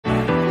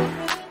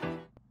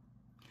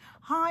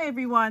Hi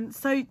everyone.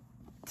 So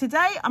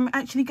today I'm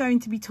actually going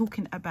to be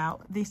talking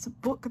about this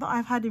book that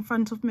I've had in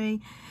front of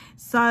me.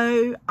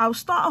 So I'll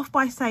start off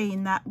by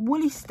saying that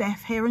Woolly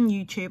Steph here on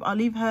YouTube, I'll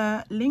leave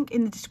her link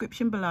in the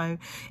description below,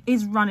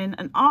 is running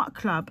an art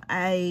club,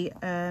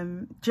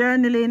 an art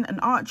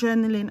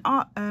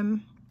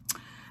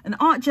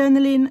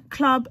journaling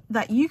club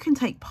that you can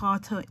take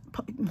part of.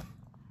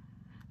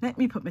 Let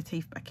me put my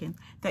teeth back in.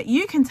 That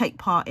you can take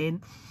part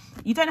in.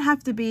 You don't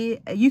have to be,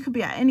 you could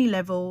be at any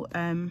level.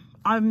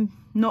 I'm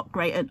not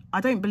great at,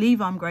 I don't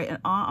believe I'm great at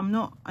art. I'm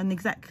not an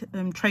exact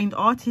trained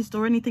artist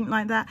or anything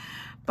like that.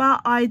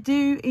 But I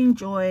do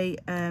enjoy,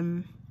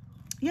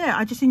 yeah,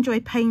 I just enjoy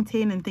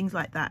painting and things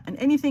like that. And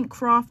anything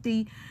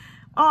crafty,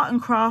 art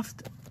and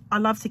craft, I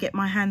love to get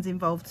my hands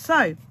involved.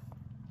 So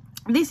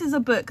this is a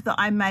book that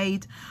I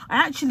made. I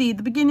actually, at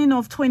the beginning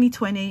of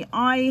 2020,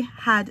 I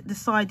had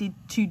decided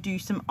to do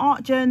some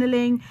art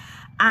journaling,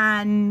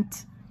 and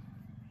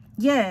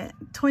yeah,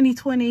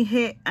 2020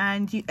 hit,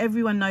 and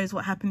everyone knows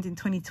what happened in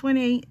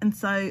 2020, and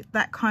so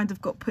that kind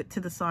of got put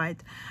to the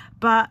side.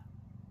 But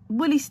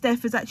Woolly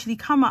Steph has actually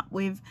come up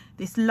with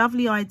this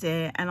lovely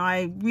idea, and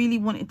I really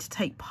wanted to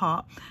take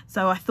part,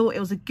 so I thought it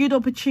was a good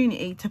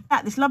opportunity to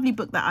pack this lovely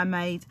book that I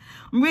made.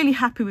 I'm really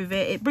happy with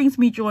it. It brings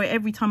me joy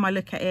every time I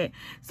look at it.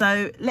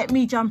 So let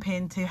me jump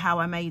into how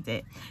I made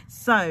it.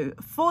 So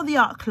for the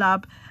art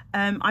club,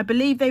 I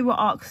believe they were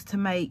asked to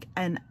make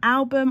an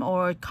album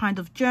or a kind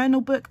of journal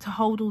book to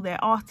hold all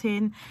their art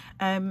in.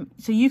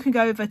 So you can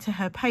go over to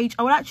her page.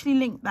 I will actually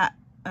link that.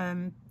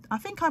 I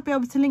think I'll be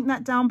able to link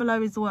that down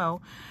below as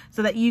well,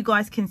 so that you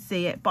guys can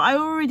see it. But I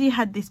already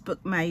had this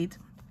book made.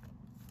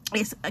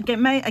 It's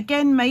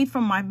again made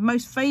from my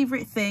most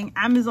favorite thing,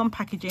 Amazon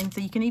packaging.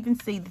 So you can even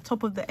see the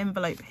top of the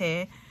envelope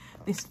here,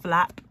 this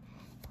flap.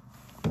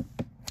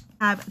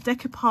 I've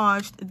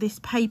decoupaged this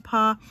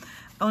paper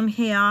on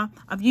here.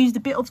 I've used a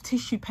bit of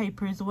tissue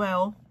paper as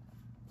well,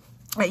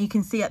 that you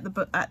can see at the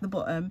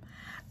bottom,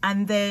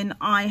 and then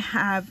I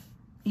have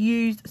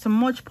used some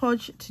Mod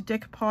Podge to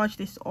decoupage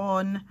this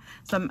on.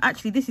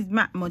 Actually this is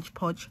matte Mod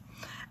Podge,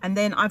 and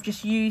then I've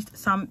just used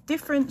some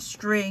different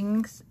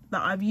strings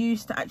that I've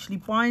used to actually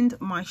bind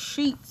my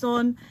sheets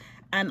on,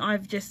 and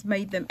I've just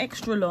made them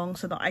extra long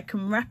so that I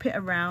can wrap it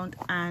around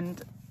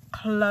and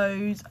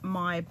close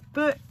my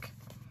book.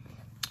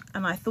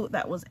 And I thought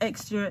that was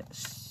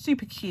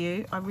super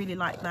cute. I really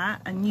like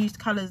that, and used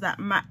colors that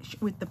match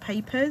with the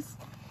papers.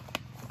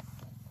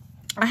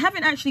 I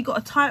haven't actually got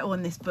a title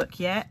on this book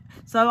yet,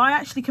 so I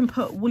actually can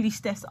put Woolly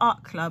Steph's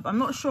Art Club. I'm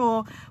not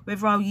sure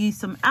whether I'll use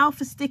some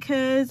alpha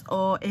stickers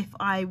or if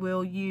I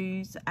will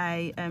use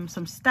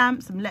some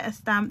stamps, some letter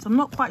stamps. I'm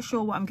not quite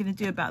sure what I'm going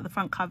to do about the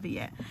front cover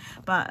yet,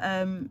 but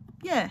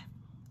yeah,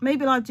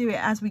 maybe I'll do it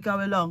as we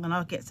go along and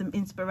I'll get some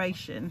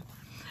inspiration.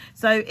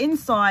 So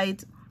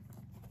inside,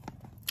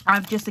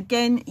 I've just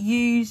again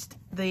used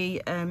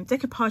the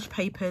decoupage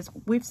papers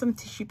with some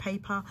tissue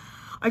paper.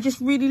 I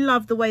just really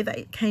love the way that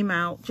it came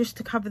out, just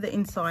to cover the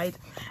inside.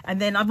 And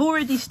then I've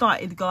already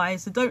started,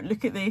 guys, so don't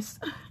look at this.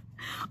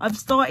 I've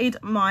started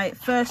my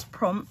first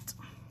prompt,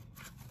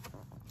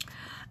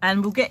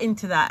 and we'll get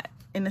into that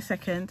in a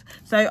second.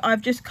 So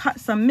I've just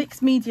cut some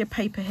mixed media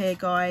paper here,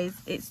 guys.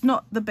 It's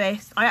not the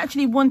best. I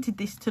actually wanted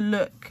this to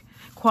look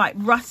quite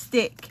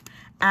rustic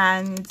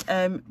and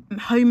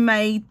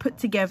homemade, put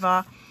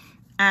together.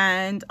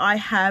 And I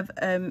have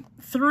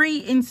 3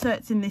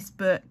 inserts in this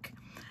book.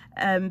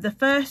 The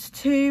first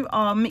 2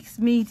 are mixed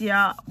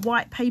media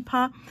white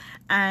paper,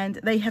 and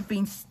they have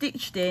been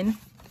stitched in.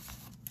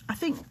 I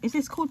think, is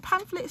this called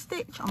pamphlet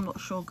stitch? I'm not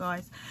sure,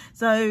 guys.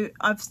 So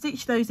I've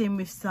stitched those in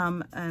with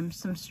some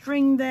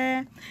string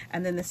there,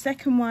 and then the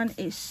second one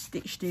is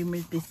stitched in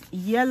with this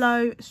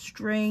yellow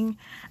string.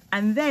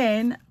 And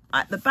then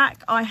at the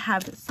back I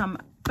have some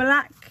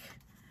black,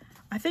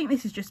 I think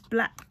this is just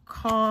black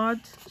card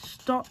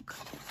stock.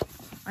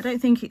 I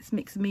don't think it's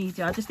mixed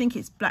media, I just think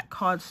it's black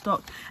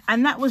cardstock,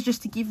 and that was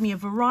just to give me a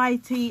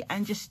variety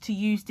and just to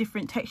use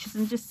different textures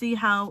and just see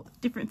how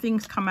different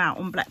things come out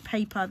on black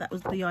paper. That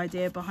was the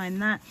idea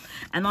behind that.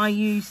 And I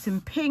used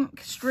some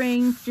pink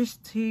string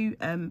just to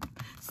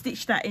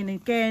stitch that in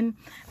again.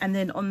 And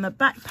then on the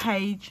back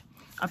page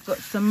I've got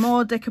some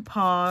more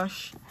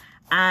decoupage,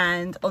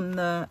 and on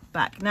the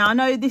back, now I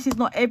know this is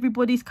not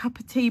everybody's cup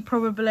of tea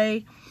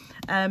probably,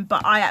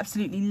 but I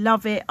absolutely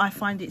love it. I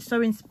find it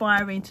so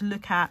inspiring to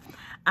look at,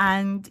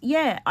 and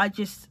yeah, I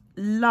just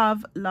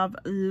love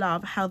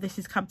how this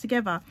has come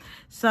together.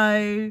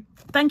 So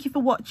thank you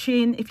for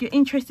watching. If you're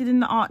interested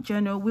in the art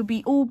journal, we'll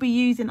all be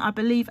using, I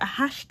believe, a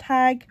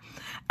hashtag,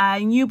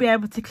 and you'll be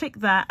able to click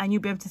that and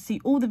you'll be able to see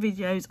all the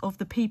videos of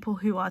the people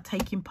who are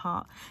taking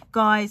part.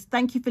 Guys,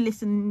 thank you for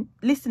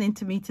listening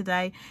to me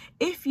today.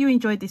 If you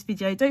enjoyed this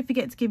video, don't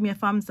forget to give me a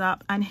thumbs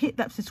up and hit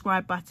that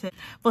subscribe button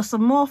for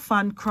some more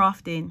fun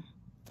crafting.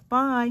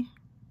 Bye.